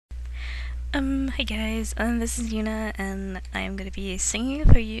Hi guys, this is Yuna, and I'm gonna be singing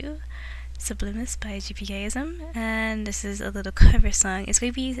for you Sublimis by GPKISM, and this is a little cover song. It's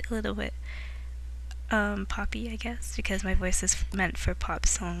gonna be a little bit, poppy, I guess, because my voice is meant for pop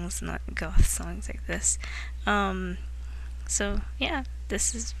songs, not goth songs like this. Um, so yeah,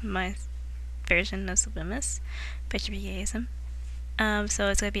 this is my version of Sublimis by GPKISM. So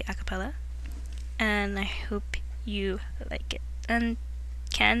it's gonna be a cappella, and I hope you like it. And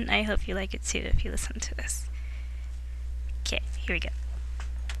Ken, I hope you like it too if you listen to this. Okay, here we go.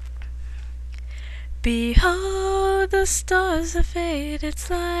 Behold, the stars have faded its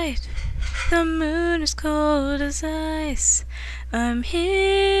light. The moon is cold as ice. I'm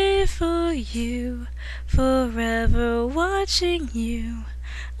here for you, forever watching you.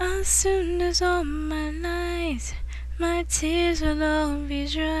 As soon as all my night, my tears will all be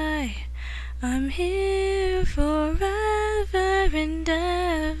dry. I'm here forever and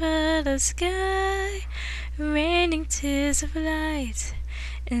ever, the sky raining tears of light,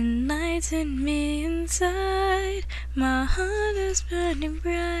 enlighten me inside. My heart is burning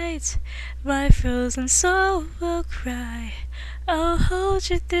bright, my frozen soul will cry. I'll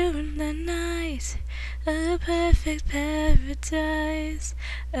hold you through the night, a perfect paradise,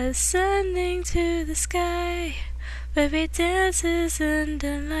 ascending to the sky. Baby dances in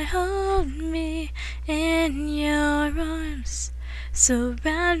the light, hold me in your arms,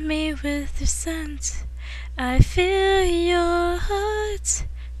 surround me with your scent. I feel your heart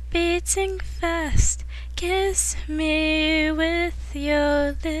beating fast, kiss me with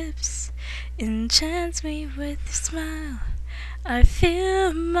your lips, enchant me with your smile. I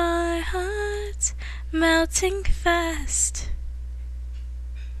feel my heart melting fast.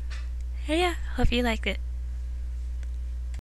 Yeah, hope you liked it.